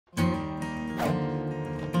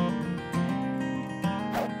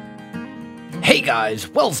Hey guys,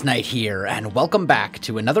 Welsknight here, and welcome back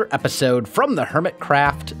to another episode from the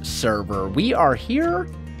Hermitcraft server. We are here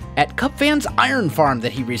at Cubfan's iron farm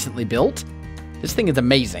that he recently built. This thing is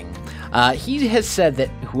amazing. He has said that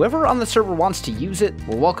whoever on the server wants to use it,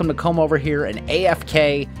 we're welcome to come over here and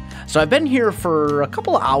AFK. So I've been here for a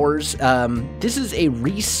couple of hours. This is a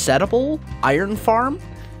resettable iron farm.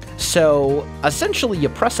 So essentially you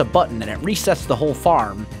press a button and it resets the whole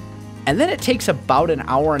farm. And then it takes about an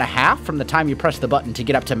hour and a half from the time you press the button to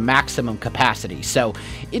get up to maximum capacity. So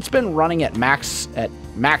it's been running at max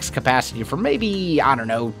capacity for maybe, I don't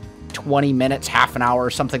know, 20 minutes, half an hour, or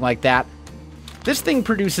something like that. This thing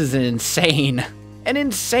produces an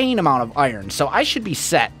insane amount of iron. So I should be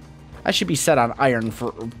set. I should be set on iron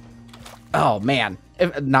for... Oh, man.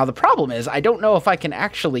 Now, the problem is I don't know if I can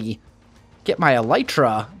actually get my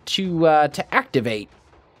elytra to activate,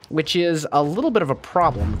 which is a little bit of a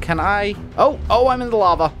problem. Can I... Oh, I'm in the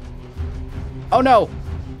lava. Oh, no.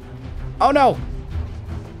 Oh, no.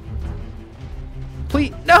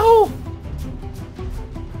 Please, no!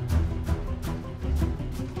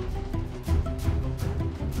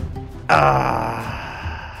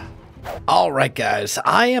 All right, guys,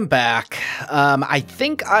 I am back. I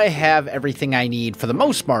think I have everything I need, for the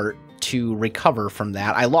most part, to recover from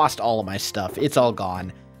that. I lost all of my stuff. It's all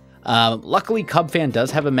gone. Luckily, Cubfan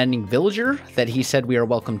does have a mending villager that he said we are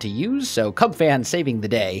welcome to use, so Cubfan saving the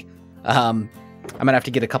day. I'm gonna have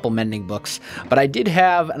to get a couple mending books, but I did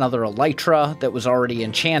have another elytra that was already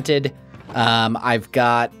enchanted. I've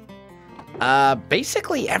got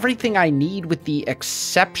basically everything I need with the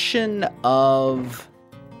exception of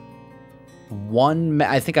one.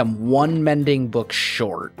 I think I'm one mending book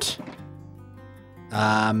short.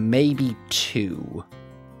 Maybe two.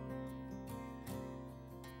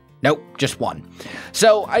 Nope, just one.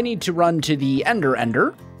 So I need to run to the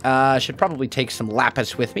Ender. Should probably take some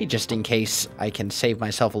lapis with me just in case I can save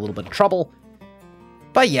myself a little bit of trouble.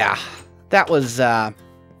 But yeah, that was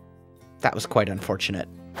quite unfortunate.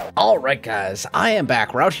 All right, guys, I am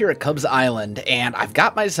back. We're out here at Cub's Island, and I've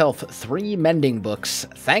got myself 3 mending books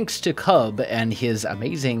thanks to Cub and his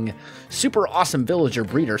amazing, super awesome villager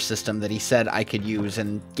breeder system that he said I could use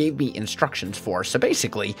and gave me instructions for. So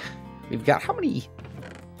basically, we've got how many...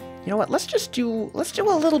 You know what, let's do a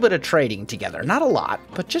little bit of trading together. Not a lot,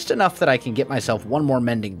 but just enough that I can get myself one more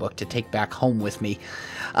mending book to take back home with me.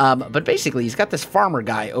 But basically, he's got this farmer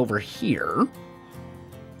guy over here.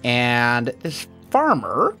 And this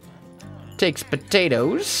farmer takes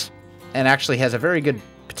potatoes and actually has a very good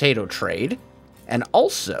potato trade. And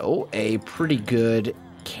also a pretty good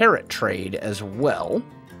carrot trade as well.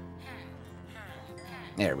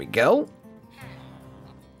 There we go.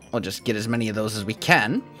 We'll just get as many of those as we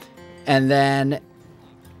can. And then,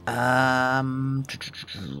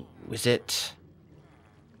 was it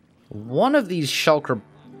one of these shulker?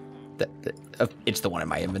 It's the one in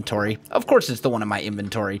my inventory. Of course, it's the one in my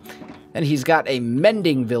inventory. And he's got a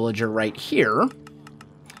mending villager right here,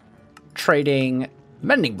 trading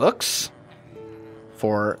mending books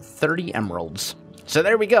for 30 emeralds. So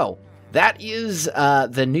there we go. That is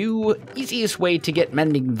the new easiest way to get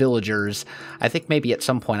mending villagers. I think maybe at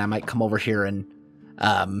some point I might come over here and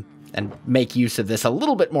make use of this a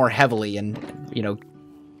little bit more heavily and, you know,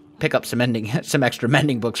 pick up some extra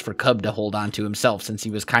mending books for Cub to hold on to himself since he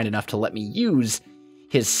was kind enough to let me use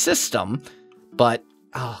his system. But,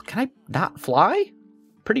 oh, can I not fly?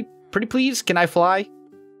 Pretty please, can I fly?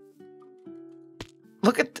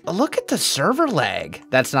 Look at the server lag.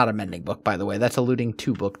 That's not a mending book, by the way. That's a looting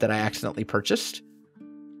 2 book that I accidentally purchased.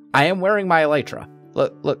 I am wearing my elytra.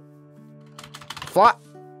 Look. Fly.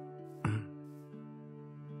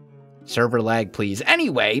 Server lag, please.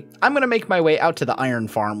 Anyway, I'm going to make my way out to the iron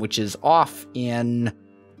farm, which is off in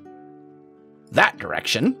that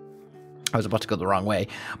direction. I was about to go the wrong way,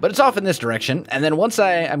 but it's off in this direction. And then once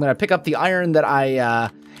I'm going to pick up the iron that I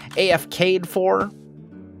AFK'd for.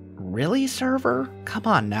 Really, server? Come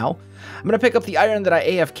on now. I'm going to pick up the iron that I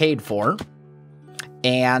AFK'd for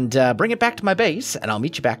and bring it back to my base, and I'll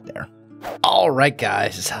meet you back there. All right,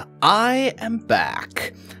 guys. I am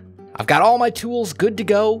back. I've got all my tools good to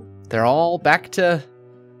go. They're all back to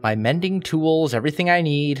my mending tools, everything I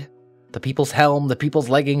need. The people's helm, the people's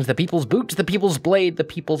leggings, the people's boots, the people's blade, the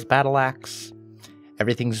people's battle axe.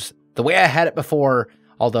 Everything's the way I had it before,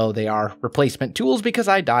 although they are replacement tools because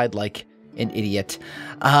I died like an idiot.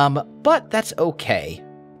 But that's okay.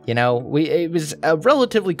 You know, it was a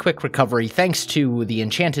relatively quick recovery thanks to the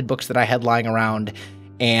enchanted books that I had lying around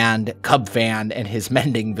and Cubfan and his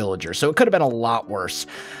mending villager. So it could have been a lot worse.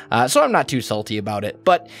 So I'm not too salty about it.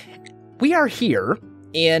 But we are here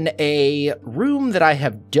in a room that I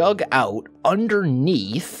have dug out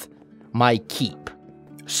underneath my keep.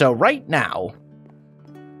 So right now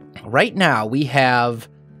we have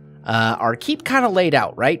our keep kind of laid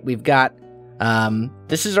out, right? We've got,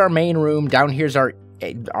 this is our main room. Down here's our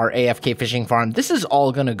AFK fishing farm. This is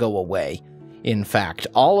all going to go away. In fact,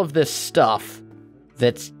 all of this stuff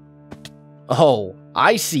that's... Oh,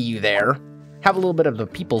 I see you there. Have a little bit of the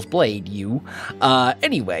people's blade, you.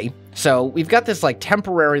 Anyway, so we've got this like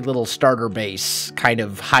temporary little starter base kind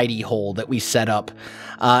of hidey hole that we set up.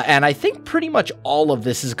 And I think pretty much all of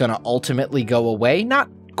this is going to ultimately go away. Not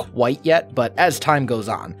quite yet, but as time goes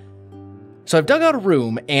on. So I've dug out a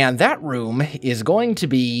room, and that room is going to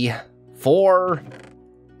be for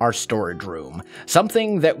our storage room.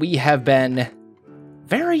 Something that we have been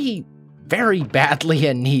very, very badly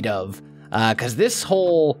in need of. Because this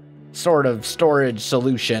whole sort of storage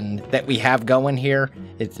solution that we have going here,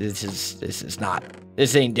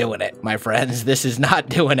 this ain't doing it, my friends. This is not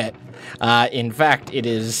doing it. In fact, it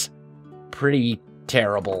is pretty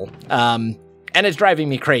terrible. And it's driving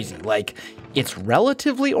me crazy. Like, it's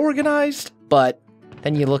relatively organized, but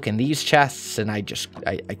then you look in these chests and I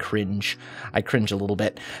cringe. I cringe a little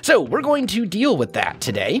bit. So we're going to deal with that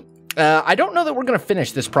today. I don't know that we're going to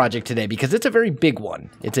finish this project today because it's a very big one.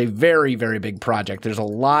 It's a very, very big project. There's a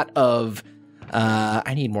lot of...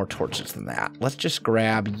 I need more torches than that. Let's just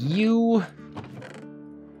grab you.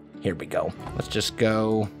 Here we go. Let's just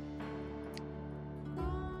go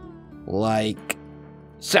like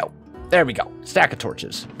so. There we go. Stack of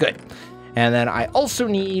torches. Good. And then I also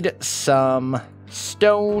need some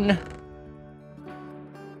stone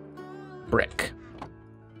brick.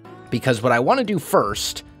 Because what I want to do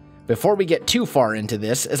first, before we get too far into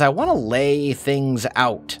this, is I want to lay things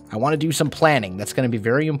out. I want to do some planning. That's going to be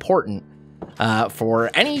very important for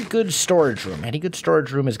any good storage room. Any good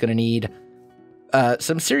storage room is going to need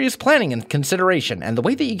some serious planning and consideration. And the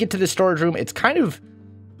way that you get to this storage room, it's kind of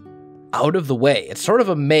out of the way. It's sort of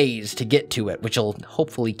a maze to get to it, which will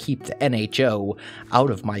hopefully keep the NHO out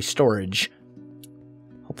of my storage.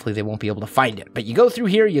 Hopefully they won't be able to find it. But you go through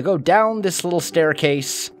here, you go down this little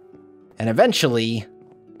staircase, and eventually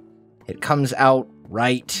it comes out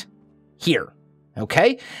right here.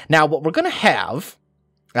 Okay? Now, what we're going to have,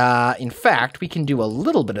 in fact, we can do a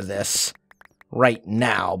little bit of this right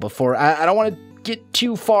now before... I don't want to get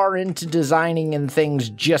too far into designing and things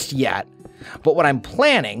just yet. But what I'm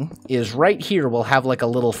planning is right here we'll have like a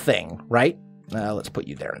little thing, right? Let's put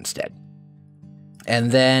you there instead.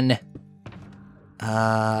 And then,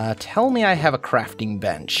 tell me I have a crafting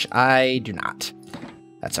bench. I do not.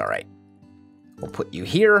 That's all right. We'll put you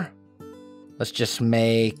here. Let's just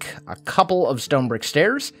make a couple of stone brick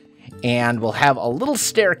stairs, and we'll have a little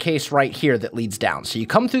staircase right here that leads down. So you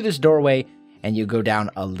come through this doorway, and you go down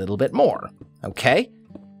a little bit more, okay?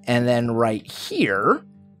 And then right here,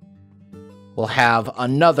 we'll have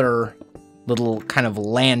another little kind of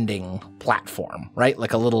landing platform, right?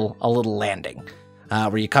 Like a little landing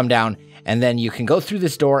where you come down, and then you can go through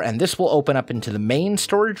this door, and this will open up into the main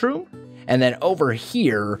storage room. And then over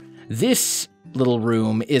here, this little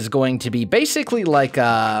room is going to be basically like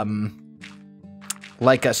a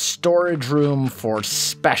storage room for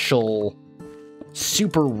special,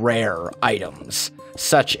 super rare items,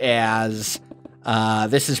 such as...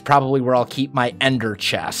 this is probably where I'll keep my ender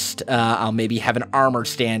chest. I'll maybe have an armor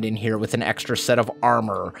stand in here with an extra set of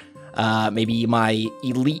armor. Maybe my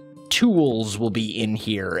elite tools will be in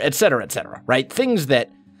here, etc., right? Things that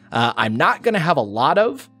I'm not going to have a lot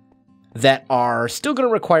of that are still going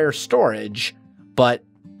to require storage, but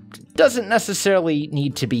doesn't necessarily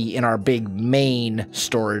need to be in our big main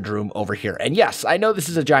storage room over here. And yes, I know this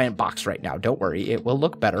is a giant box right now. Don't worry, it will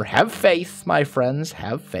look better. Have faith, my friends,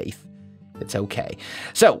 have faith. It's okay.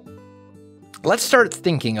 So, let's start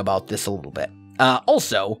thinking about this a little bit.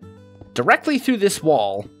 Also, directly through this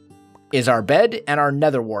wall is our bed and our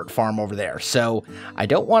netherwort farm over there. So, I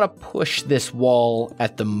don't want to push this wall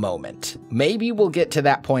at the moment. Maybe we'll get to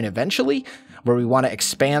that point eventually, where we want to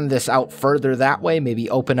expand this out further that way. Maybe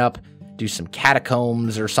open up, do some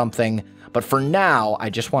catacombs or something. But for now,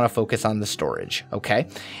 I just want to focus on the storage, okay?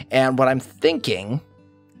 And what I'm thinking...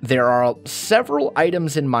 There are several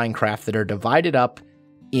items in Minecraft that are divided up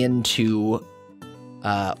into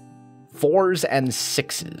 4s and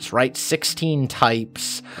 6s, right? 16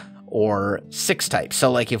 types or 6 types.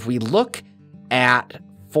 So, like, if we look at,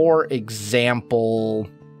 for example,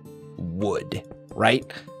 wood,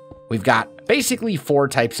 right? We've got basically 4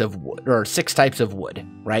 types of wood, or 6 types of wood,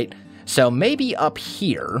 right? So maybe up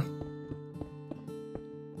here,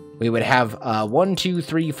 we would have 1, 2,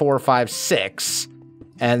 3, 4, 5, 6...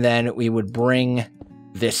 And then we would bring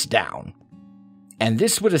this down. And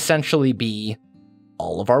this would essentially be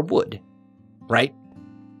all of our wood, right?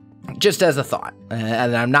 Just as a thought,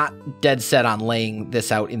 and I'm not dead set on laying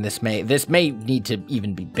this out in this may. This may need to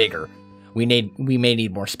even be bigger. We may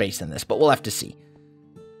need more space than this, but we'll have to see.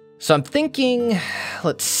 So I'm thinking,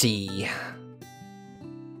 let's see.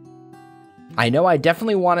 I know I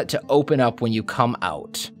definitely want it to open up when you come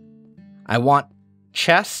out. I want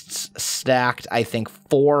chests stacked, I think,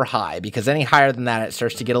 4 high, because any higher than that, it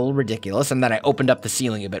starts to get a little ridiculous. And then I opened up the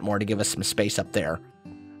ceiling a bit more to give us some space up there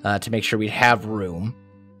to make sure we'd have room.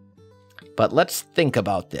 But let's think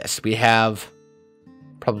about this. We have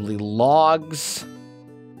probably logs,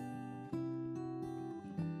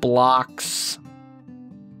 blocks.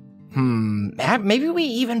 Maybe we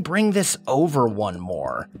even bring this over one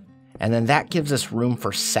more. And then that gives us room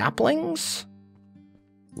for saplings.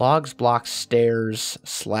 Logs, blocks, stairs,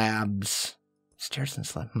 slabs. Stairs and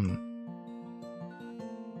slabs.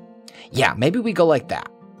 Yeah, maybe we go like that.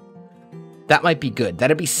 That might be good.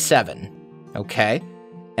 That'd be 7. Okay.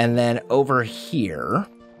 And then over here.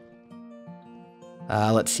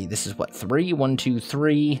 Let's see. This is what? 3? 1, 2,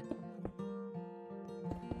 3.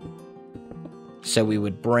 So we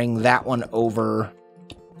would bring that one over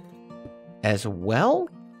as well?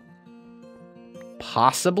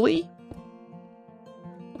 Possibly?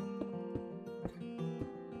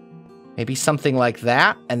 Maybe something like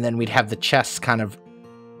that, and then we'd have the chests kind of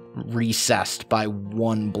recessed by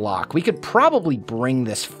 1 block. We could probably bring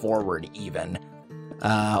this forward even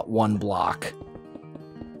 1 block.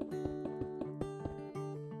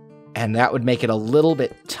 And that would make it a little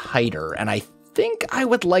bit tighter, and I think I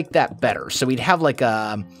would like that better. So we'd have like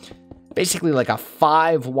a, basically like a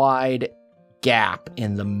 5 wide gap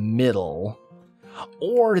in the middle.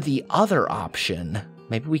 Or the other option,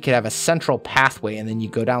 maybe we could have a central pathway and then you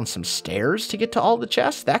go down some stairs to get to all the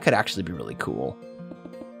chests. That could actually be really cool.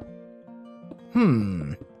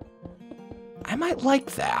 I might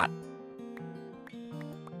like that.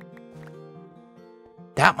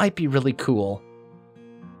 That might be really cool.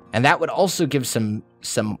 And that would also give some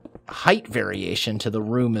height variation to the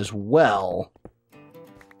room as well.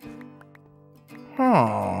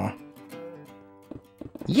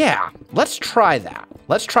 Yeah, let's try that.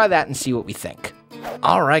 Let's try that and see what we think.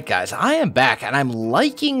 All right, guys, I am back, and I'm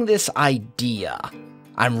liking this idea.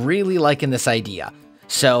 I'm really liking this idea.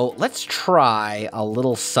 So let's try a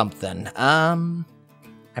little something. I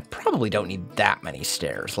probably don't need that many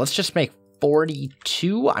stairs. Let's just make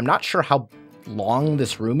 42. I'm not sure how long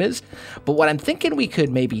this room is, but what I'm thinking we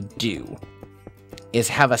could maybe do is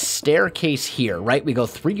have a staircase here, right? We go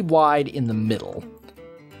 3 wide in the middle.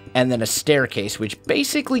 And then a staircase, which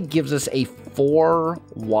basically gives us a 4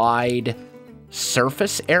 wide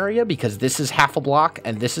surface area, because this is half a block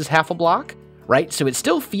and this is half a block, right? So it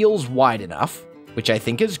still feels wide enough, which I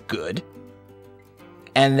think is good.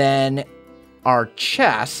 And then our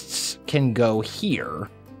chests can go here.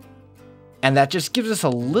 And that just gives us a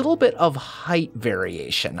little bit of height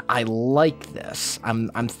variation. I like this.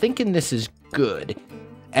 I'm thinking this is good.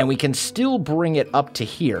 And we can still bring it up to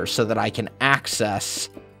here so that I can access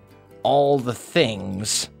all the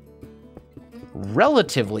things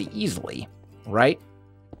relatively easily, right?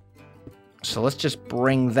 So let's just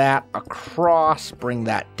bring that across, bring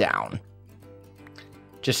that down.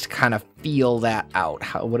 Just to kind of feel that out.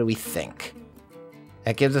 What do we think?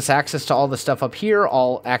 That gives us access to all the stuff up here,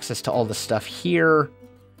 all access to all the stuff here.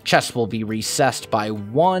 Chests will be recessed by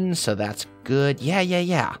 1, so that's good.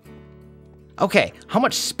 Yeah. Okay, how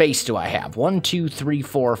much space do I have? 1, 2, 3,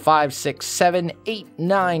 4, 5, 6, 7, 8,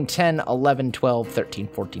 9, 10, 11, 12, 13,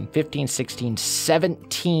 14, 15, 16,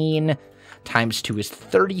 17. Times 2 is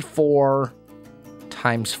 34.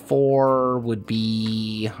 Times 4 would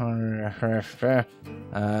be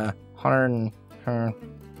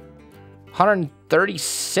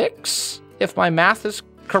 136, if my math is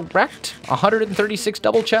correct. 136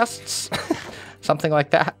 double chests. Something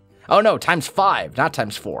like that. Oh no, times 5, not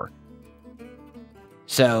times 4.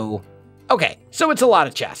 So, okay, so it's a lot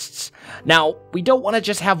of chests. Now, we don't want to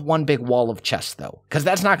just have one big wall of chests, though, because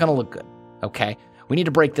that's not going to look good, okay? We need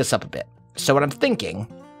to break this up a bit. So what I'm thinking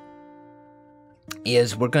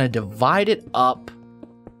is we're going to divide it up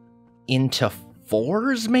into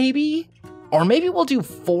 4s, maybe? Or maybe we'll do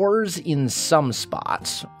 4s in some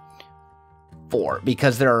spots. 4,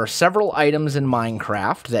 because there are several items in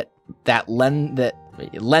Minecraft that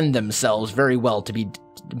lend themselves very well to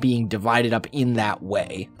being divided up in that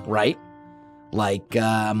way, right? Like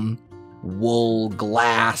wool,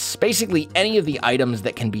 glass, basically any of the items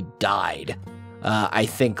that can be dyed, I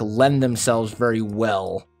think lend themselves very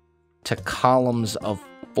well to columns of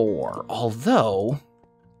 4. Although,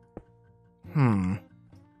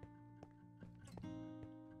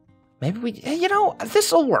 maybe we,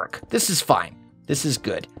 this'll work. This is fine. This is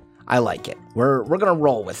good. I like it. We're gonna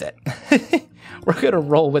roll with it. We're gonna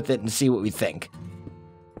roll with it and see what we think.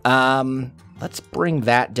 Let's bring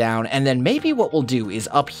that down, and then maybe what we'll do is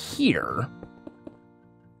up here,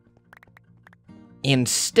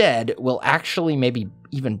 instead, we'll actually maybe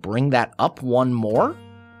even bring that up one more.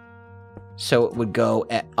 So it would go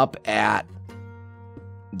up at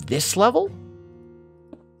this level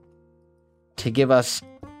to give us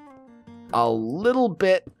a little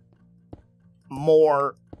bit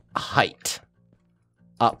more height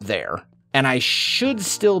up there. And I should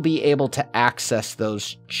still be able to access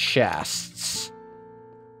those chests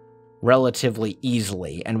relatively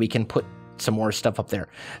easily, and we can put some more stuff up there.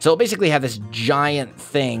 So we'll basically have this giant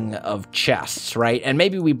thing of chests, right? And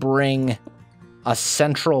maybe we bring a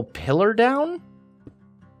central pillar down.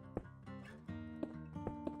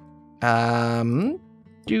 Come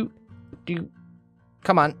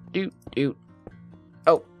on,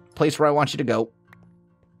 Oh, place where I want you to go.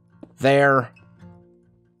 There.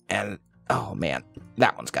 And, oh man,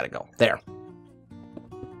 that one's got to go. There.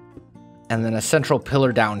 And then a central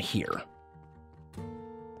pillar down here.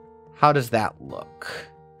 How does that look?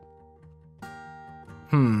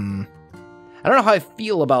 I don't know how I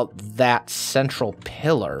feel about that central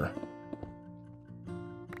pillar.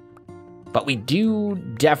 But we do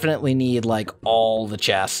definitely need, like, all the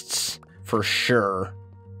chests, for sure.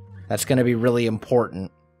 That's going to be really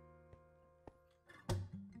important.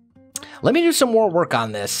 Let me do some more work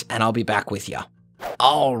on this, and I'll be back with you.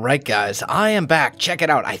 All right, guys, I am back. Check it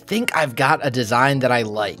out. I think I've got a design that I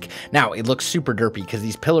like. Now, it looks super derpy because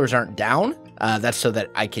these pillars aren't down. That's so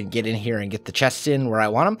that I can get in here and get the chests in where I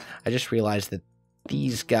want them. I just realized that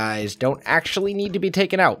these guys don't actually need to be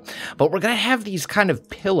taken out. But we're going to have these kind of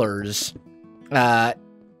pillars and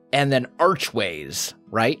then archways,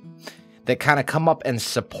 right? That kind of come up and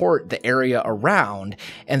support the area around.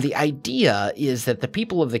 And the idea is that the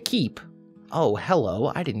people of the keep... Oh,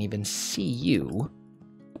 hello. I didn't even see you.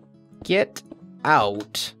 Get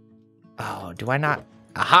out. Oh, do I not?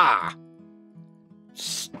 Aha!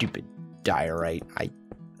 Stupid diorite.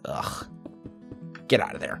 Ugh. Get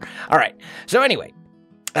out of there. All right. So anyway,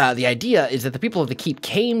 the idea is that the people of the keep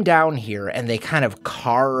came down here and they kind of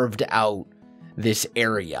carved out this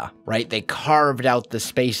area, right? They carved out the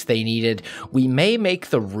space they needed. We may make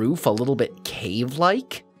the roof a little bit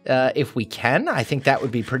cave-like if we can. I think that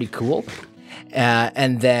would be pretty cool.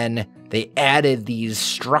 And then they added these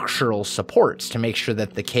structural supports to make sure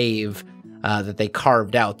that the cave that they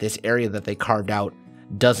carved out, this area that they carved out,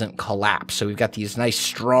 doesn't collapse. So we've got these nice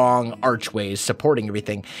strong archways supporting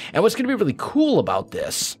everything. And what's going to be really cool about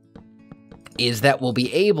this is that we'll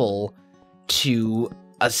be able to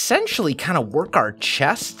essentially kind of work our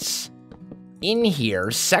chests in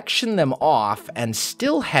here, section them off, and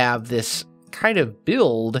still have this kind of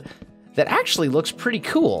build that actually looks pretty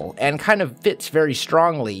cool and kind of fits very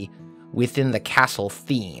strongly within the castle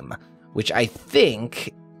theme, which I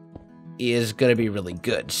think is going to be really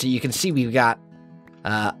good. So you can see we've got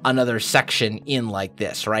another section in like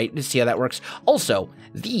this, right? You see how that works? Also,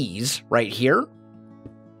 these right here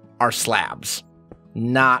are slabs,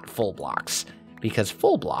 not full blocks, because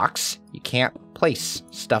full blocks, you can't place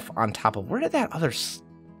stuff on top of. Where did that other...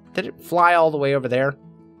 Did it fly all the way over there?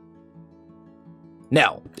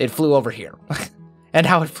 No, it flew over here. And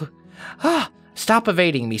how it flew... Ah, stop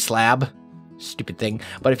evading me, slab. Stupid thing.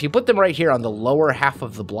 But if you put them right here on the lower half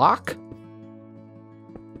of the block,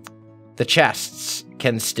 the chests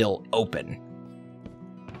can still open.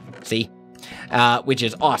 See? Which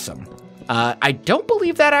is awesome. I don't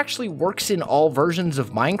believe that actually works in all versions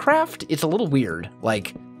of Minecraft. It's a little weird.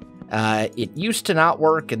 Like, it used to not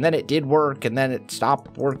work, and then it did work, and then it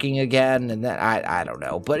stopped working again, and then I don't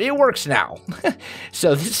know. But it works now.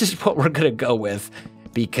 So this is what we're going to go with,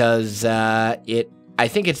 because I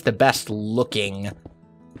think it's the best looking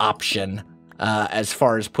option as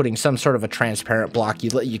far as putting some sort of a transparent block.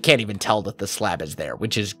 You can't even tell that the slab is there,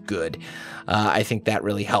 which is good. I think that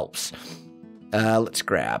really helps. Let's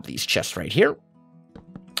grab these chests right here.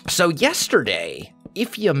 So yesterday,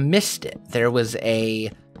 if you missed it, there was I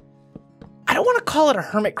don't want to call it a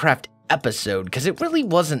Hermitcraft episode, because it really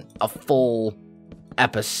wasn't a full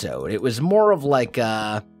episode. It was more of like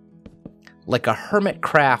a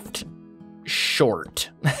Hermitcraft short,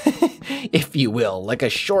 if you will, like a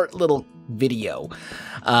short little video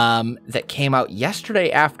that came out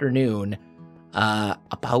yesterday afternoon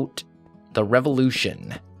about the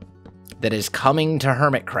revolution that is coming to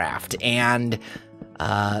Hermitcraft. And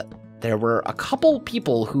there were a couple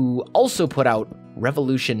people who also put out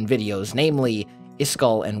revolution videos, namely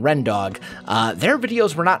Iskall and Rendog. Their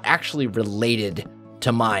videos were not actually related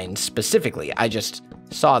to mine specifically. I just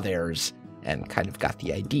saw theirs and kind of got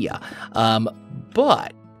the idea.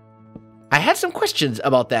 But I had some questions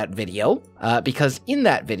about that video, because in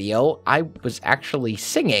that video, I was actually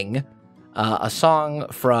singing a song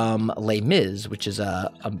from Les Mis, which is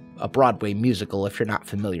a Broadway musical, if you're not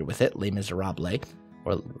familiar with it, Les Miserables,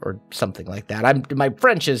 or something like that. My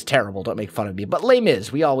French is terrible, don't make fun of me, but Les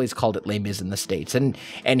Mis, we always called it Les Mis in the States.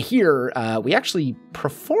 And here, we actually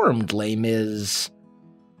performed Les Mis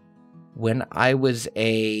when I was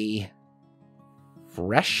a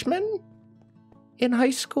freshman in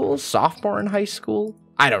high school, sophomore in high school.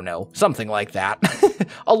 I don't know, something like that.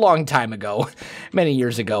 A long time ago, many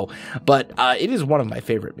years ago. But it is one of my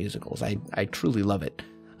favorite musicals. I truly love it.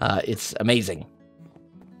 It's amazing.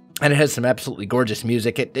 And it has some absolutely gorgeous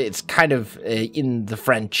music. It's kind of in the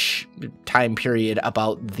French time period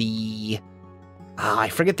about the... I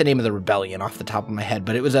forget the name of the rebellion off the top of my head,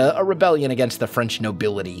 but it was a rebellion against the French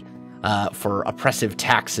nobility for oppressive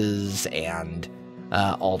taxes and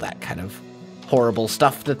all that kind of horrible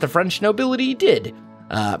stuff that the French nobility did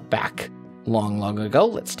back long ago.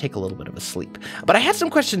 Let's take a little bit of a sleep. But I had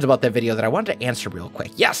some questions about that video that I wanted to answer real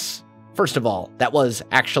quick. Yes, first of all, that was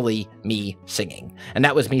actually me singing. And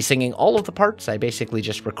that was me singing all of the parts. I basically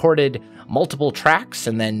just recorded multiple tracks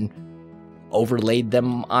and then overlaid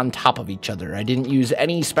them on top of each other. I didn't use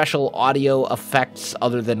any special audio effects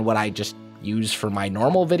other than what I just use for my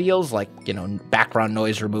normal videos, like, you know, background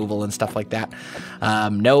noise removal and stuff like that.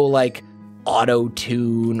 No, like,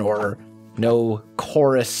 auto-tune or no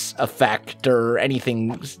chorus effect or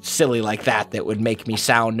anything silly like that would make me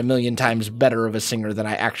sound a million times better of a singer than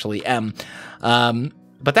I actually am.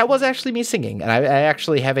 But that was actually me singing, and I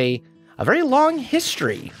actually have a very long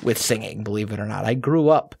history with singing, believe it or not. I grew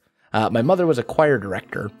up, my mother was a choir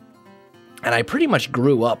director, and I pretty much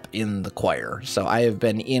grew up in the choir. So I have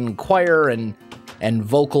been in choir and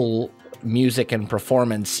vocal music and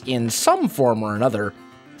performance in some form or another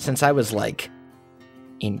since I was like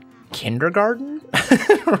in kindergarten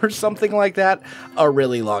or something like that. A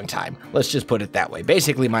really long time. Let's just put it that way.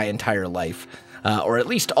 Basically my entire life, or at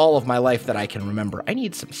least all of my life that I can remember. I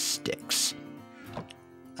need some sticks.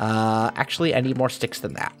 Actually, I need more sticks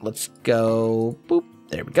than that. Let's go. Boop.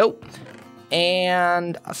 There we go.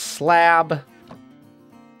 And a slab.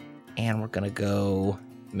 And we're gonna go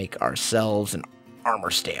make ourselves an armor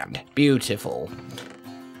stand. Beautiful.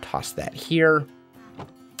 Toss that here.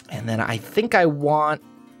 And then I think I want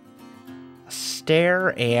a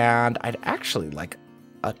stair, and I'd actually like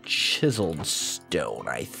a chiseled stone,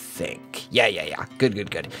 I think. Yeah.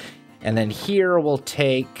 Good. And then here we'll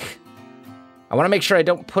take... I want to make sure I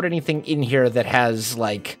don't put anything in here that has,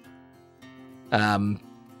 like,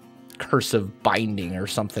 cursive binding or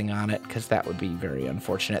something on it, because that would be very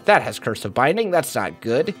unfortunate. That has cursive binding. That's not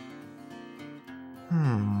good.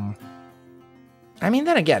 I mean,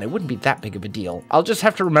 then again, it wouldn't be that big of a deal. I'll just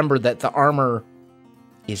have to remember that the armor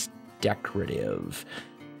is decorative.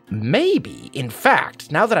 Maybe, in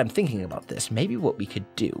fact, now that I'm thinking about this, maybe what we could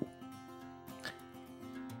do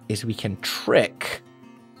is we can trick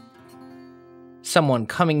someone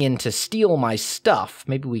coming in to steal my stuff.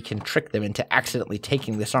 Maybe we can trick them into accidentally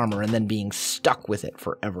taking this armor and then being stuck with it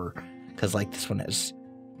forever. Because, like, this one has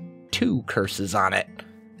 2 curses on it.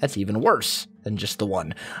 That's even worse than just the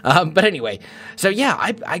one. But anyway, so yeah,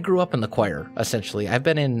 I grew up in the choir, essentially. I've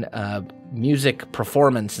been in music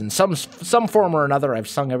performance in some form or another. I've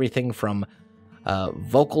sung everything from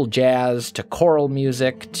vocal jazz to choral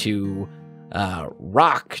music to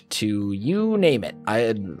rock to you name it.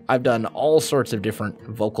 I've done all sorts of different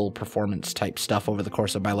vocal performance type stuff over the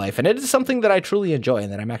course of my life, and it is something that I truly enjoy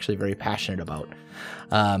and that I'm actually very passionate about.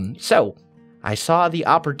 So I saw the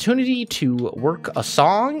opportunity to work a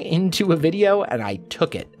song into a video, and I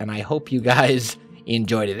took it, and I hope you guys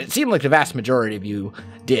enjoyed it. It seemed like the vast majority of you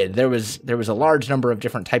did. There was a large number of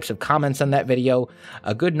different types of comments on that video.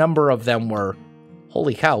 A good number of them were,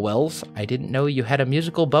 "Holy cow, Wells, I didn't know you had a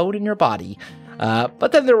musical bone in your body."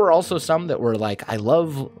 But then there were also some that were like, "I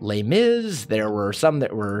love Les Mis." There were some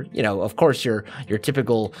that were, you know, of course, your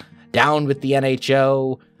typical down with the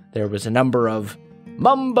NHO. There was a number of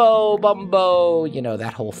mumbo bumbo, you know,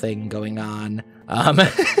 that whole thing going on. But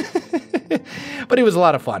it was a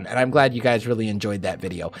lot of fun, and I'm glad you guys really enjoyed that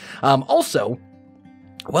video. Also,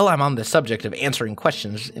 while I'm on the subject of answering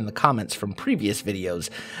questions in the comments from previous videos,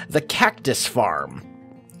 the cactus farm,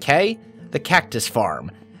 okay? The cactus farm.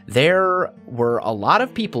 There were a lot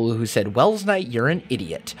of people who said, "Welsknight, you're an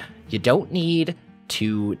idiot. You don't need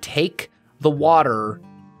to take the water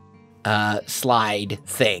slide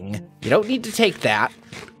thing. You don't need to take that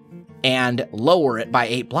and lower it by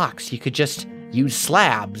 8 blocks. You could just use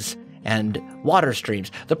slabs and water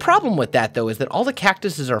streams. The problem with that, though, is that all the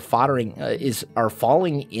cactuses are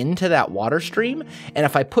falling into that water stream, and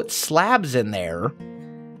if I put slabs in there,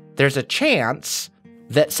 there's a chance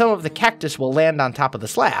that some of the cactus will land on top of the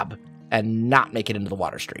slab and not make it into the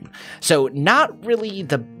water stream. So not really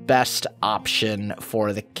the best option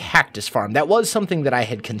for the cactus farm. That was something that I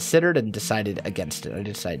had considered and decided against it. I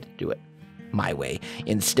decided to do it my way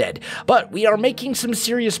instead. But we are making some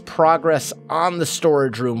serious progress on the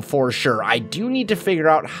storage room for sure. I do need to figure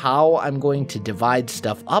out how I'm going to divide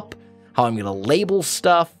stuff up, how I'm going to label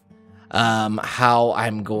stuff, how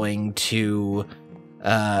I'm going to...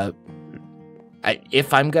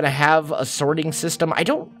 if I'm going to have a sorting system.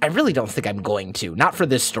 I really don't think I'm going to. Not for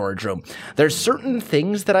this storage room. There's certain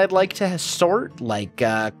things that I'd like to sort, like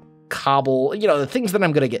cobble, you know, the things that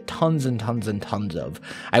I'm going to get tons and tons and tons of.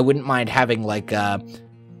 I wouldn't mind having like a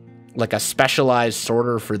specialized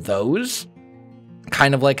sorter for those.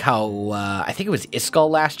 Kind of like how, I think it was Iskall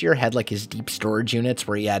last year had like his deep storage units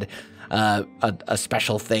where he had a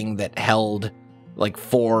special thing that held like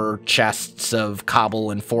 4 chests of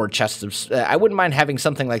cobble and 4 chests of... I wouldn't mind having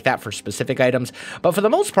something like that for specific items, but for the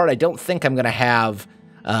most part, I don't think I'm going to have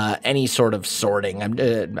any sort of sorting.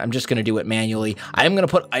 I'm just going to do it manually. I am going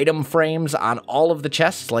to put item frames on all of the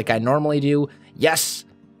chests like I normally do. Yes,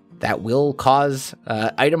 that will cause...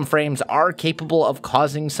 item frames are capable of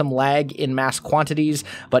causing some lag in mass quantities,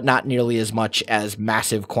 but not nearly as much as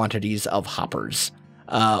massive quantities of hoppers.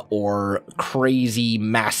 Or crazy,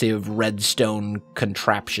 massive redstone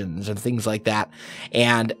contraptions and things like that.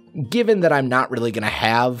 And given that I'm not really going to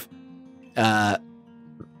have a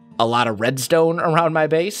lot of redstone around my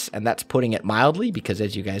base, and that's putting it mildly, because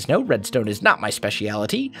as you guys know, redstone is not my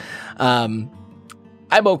speciality, I'm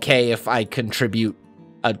okay if I contribute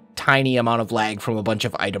a tiny amount of lag from a bunch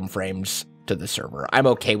of item frames to the server. I'm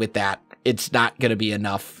okay with that. It's not going to be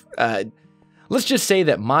enough. Let's just say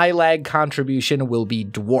that my lag contribution will be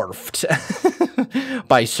dwarfed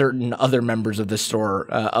by certain other members of the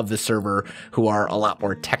server who are a lot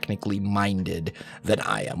more technically minded than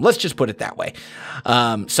I am. Let's just put it that way.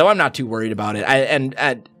 So I'm not too worried about it.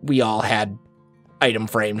 And we all had item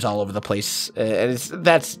frames all over the place.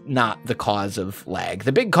 That's not the cause of lag.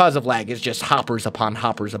 The big cause of lag is just hoppers upon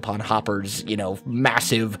hoppers upon hoppers, you know,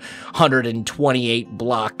 massive 128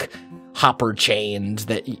 block hopper chains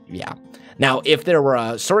that, yeah. Now, if there were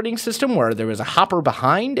a sorting system where there was a hopper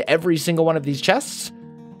behind every single one of these chests,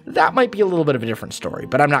 that might be a little bit of a different story,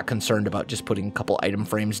 but I'm not concerned about just putting a couple item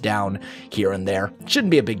frames down here and there. Shouldn't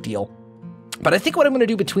be a big deal. But I think what I'm going to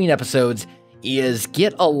do between episodes is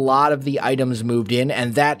get a lot of the items moved in,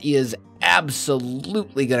 and that is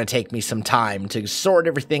absolutely going to take me some time to sort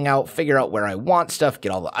everything out, figure out where I want stuff,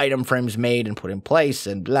 get all the item frames made and put in place,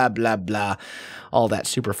 and blah, blah, blah. All that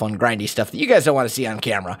super fun, grindy stuff that you guys don't want to see on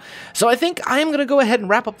camera. So I think I am going to go ahead and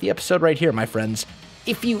wrap up the episode right here, my friends.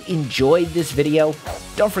 If you enjoyed this video,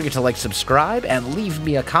 don't forget to like, subscribe, and leave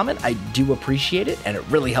me a comment. I do appreciate it, and it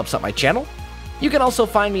really helps out my channel. You can also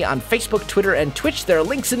find me on Facebook, Twitter, and Twitch. There are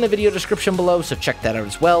links in the video description below, so check that out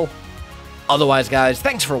as well. Otherwise, guys,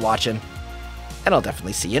 thanks for watching, and I'll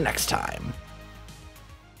definitely see you next time.